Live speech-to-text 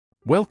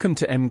Welcome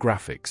to M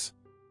Graphics.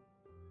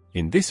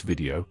 In this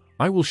video,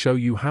 I will show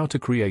you how to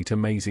create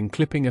amazing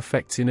clipping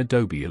effects in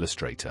Adobe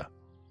Illustrator.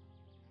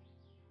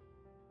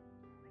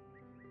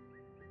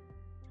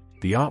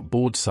 The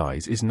artboard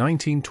size is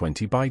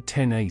 1920 by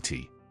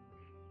 1080.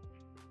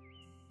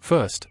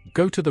 First,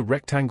 go to the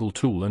rectangle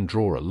tool and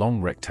draw a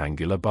long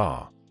rectangular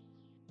bar.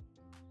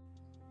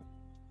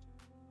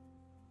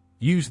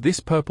 Use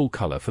this purple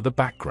color for the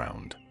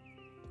background.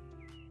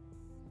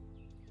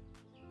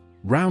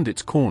 Round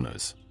its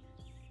corners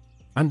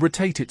and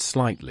rotate it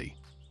slightly.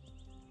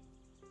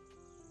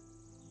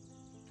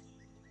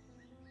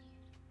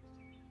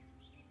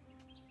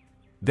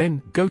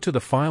 Then, go to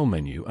the File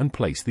menu and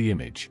place the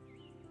image.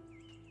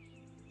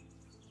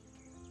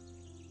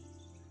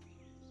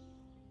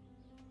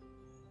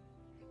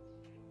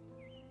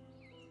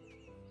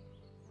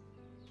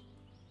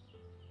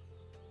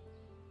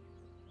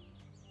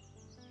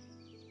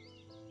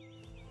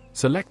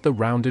 Select the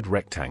rounded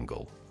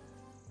rectangle.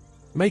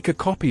 Make a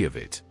copy of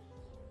it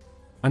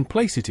and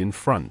place it in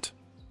front.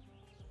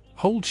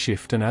 Hold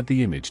Shift and add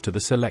the image to the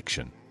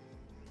selection.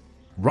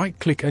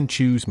 Right-click and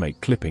choose Make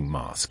Clipping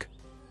Mask.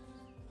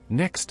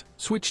 Next,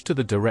 switch to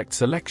the Direct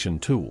Selection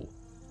tool.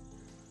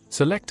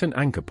 Select an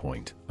anchor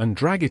point and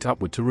drag it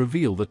upward to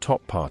reveal the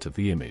top part of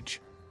the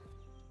image.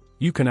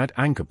 You can add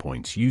anchor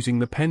points using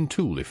the Pen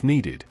tool if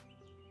needed.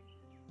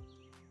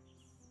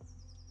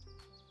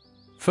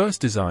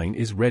 First design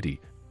is ready.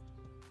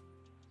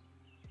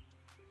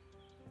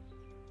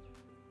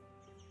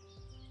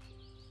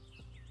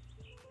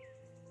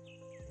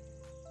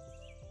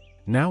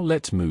 Now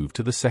let's move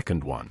to the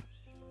second one.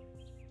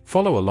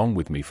 Follow along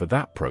with me for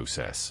that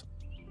process.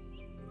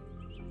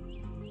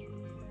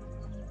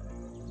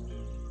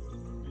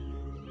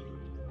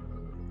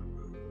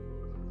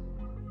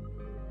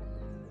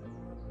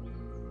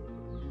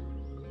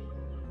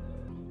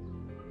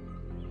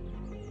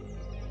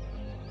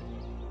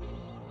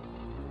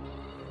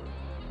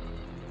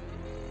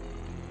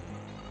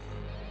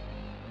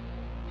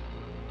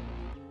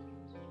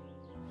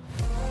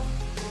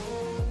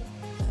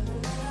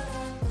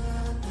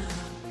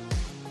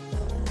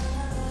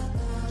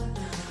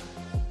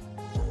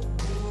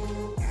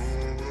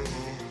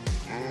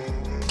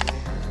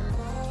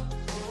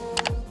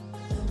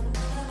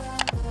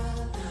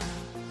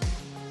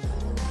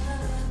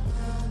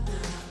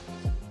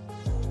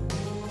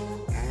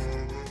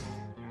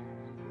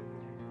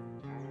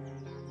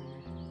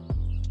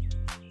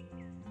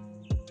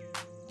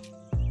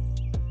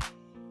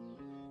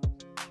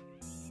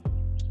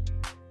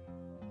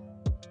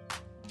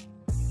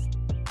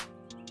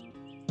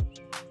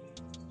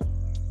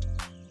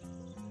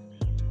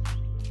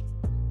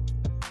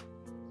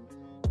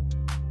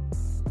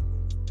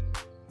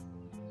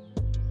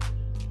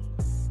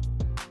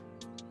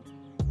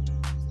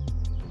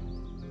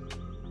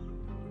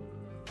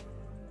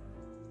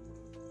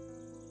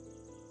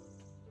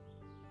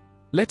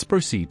 Let's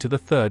proceed to the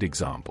third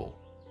example.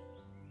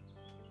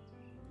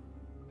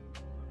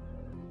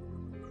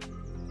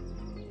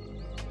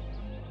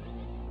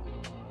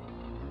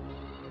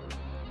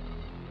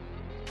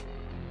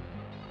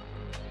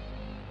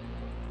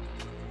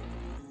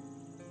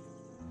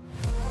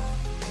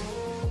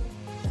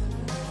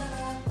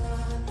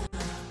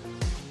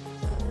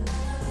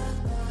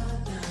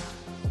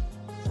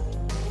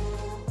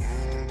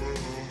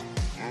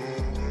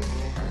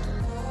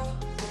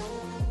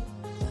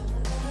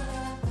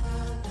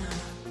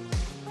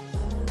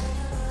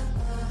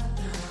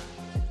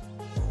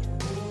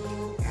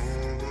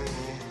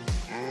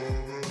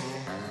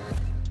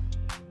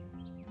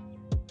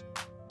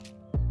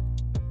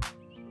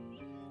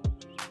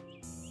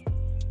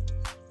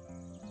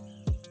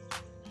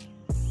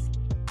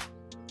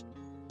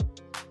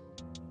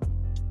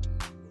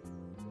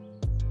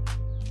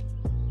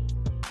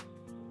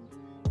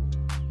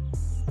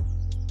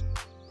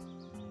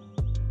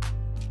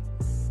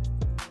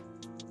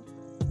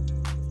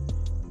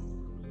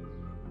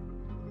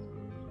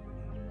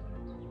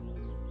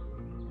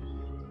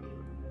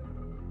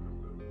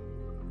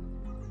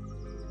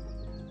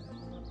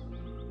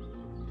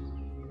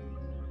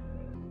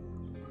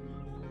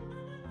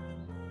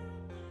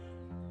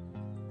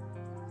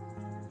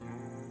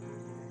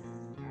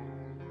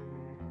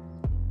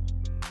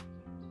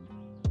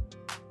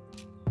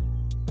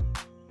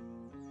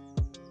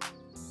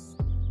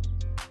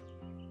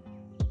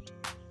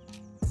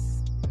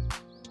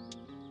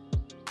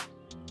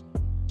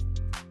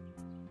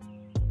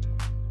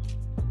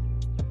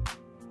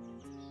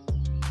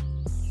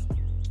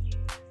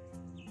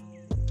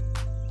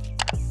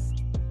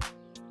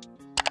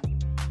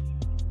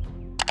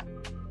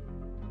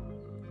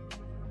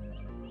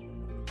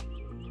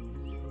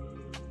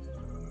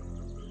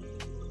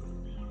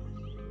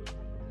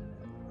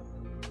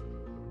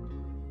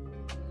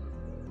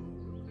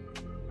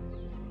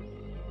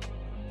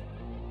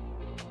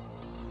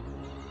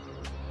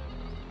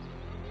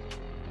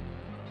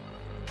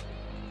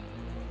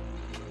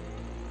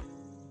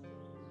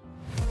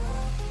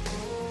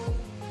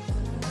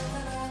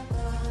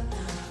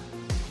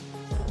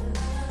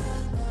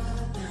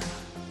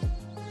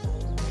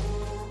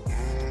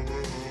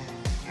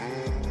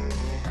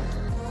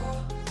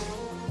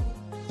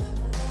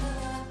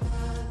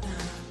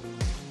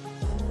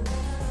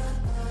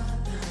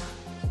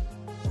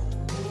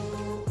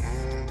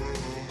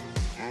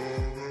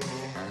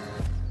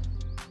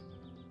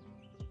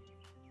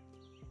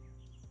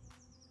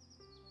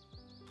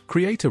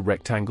 Create a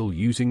rectangle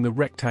using the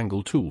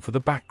rectangle tool for the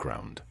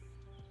background.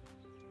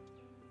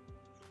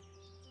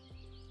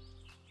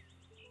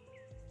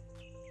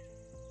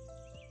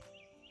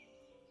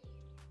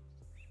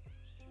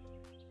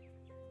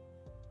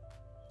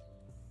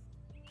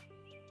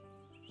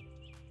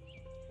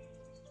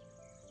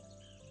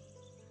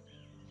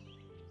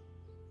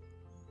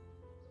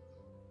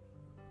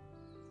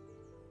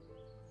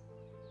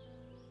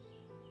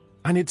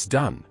 And it's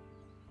done.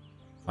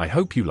 I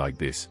hope you like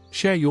this.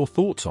 Share your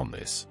thoughts on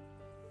this.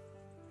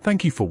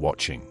 Thank you for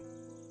watching.